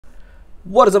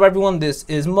What is up, everyone? This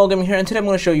is Mogam here, and today I'm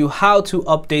going to show you how to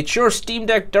update your Steam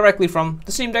Deck directly from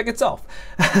the Steam Deck itself.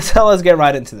 So let's get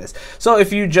right into this. So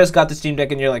if you just got the Steam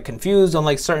Deck and you're like confused on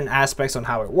like certain aspects on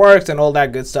how it works and all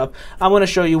that good stuff, I'm going to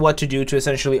show you what to do to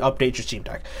essentially update your Steam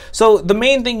Deck. So the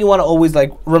main thing you want to always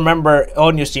like remember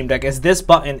on your Steam Deck is this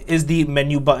button is the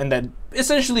menu button that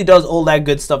essentially does all that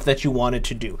good stuff that you want it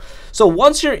to do. So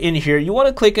once you're in here, you want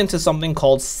to click into something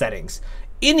called Settings.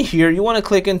 In here, you want to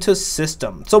click into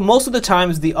System. So most of the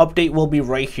times the update will be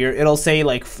right here. It'll say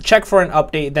like check for an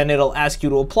update, then it'll ask you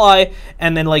to apply,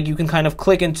 and then like you can kind of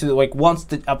click into like once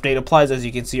the update applies, as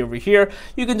you can see over here,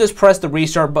 you can just press the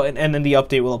restart button and then the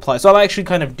update will apply. So I'll actually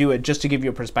kind of do it just to give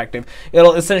you a perspective.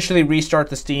 It'll essentially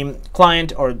restart the Steam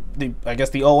client, or the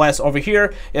OS over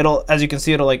here. It'll, as you can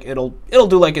see, it'll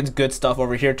do like its good stuff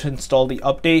over here to install the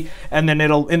update, and then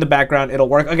it'll in the background it'll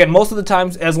work. Again, most of the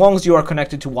times, as long as you are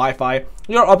connected to Wi-Fi,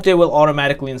 your update will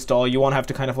automatically install. You won't have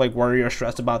to kind of like worry or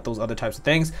stress about those other types of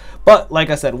things. But like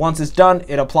I said, once it's done,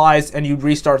 it applies and you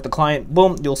restart the client,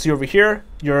 boom, you'll see over here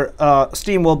your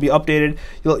Steam will be updated.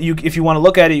 If you want to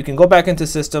look at it, you can go back into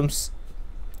Systems.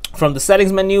 From the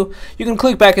settings menu, you can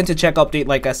click back into check update,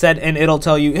 like I said, and it'll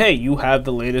tell you, hey, you have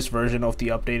the latest version of the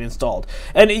update installed.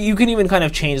 And you can even kind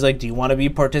of change, like, do you want to be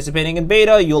participating in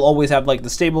beta? You'll always have like the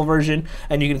stable version,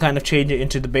 and you can kind of change it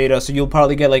into the beta, so you'll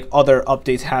probably get like other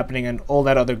updates happening and all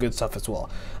that other good stuff as well.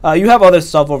 You have other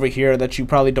stuff over here that you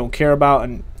probably don't care about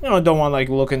and don't want to like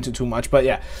look into too much, but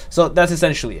yeah, so that's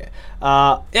essentially it.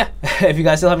 Yeah, if you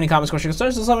guys still have any comments, questions,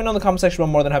 concerns, just let me know in the comment section. I'm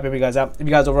more than happy to help you guys out. If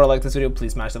you guys overall like this video,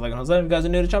 please smash that like and thumbs up. If you guys are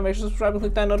new to the channel, make sure to subscribe and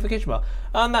click that notification bell.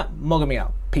 On that, Mogami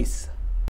out. Peace.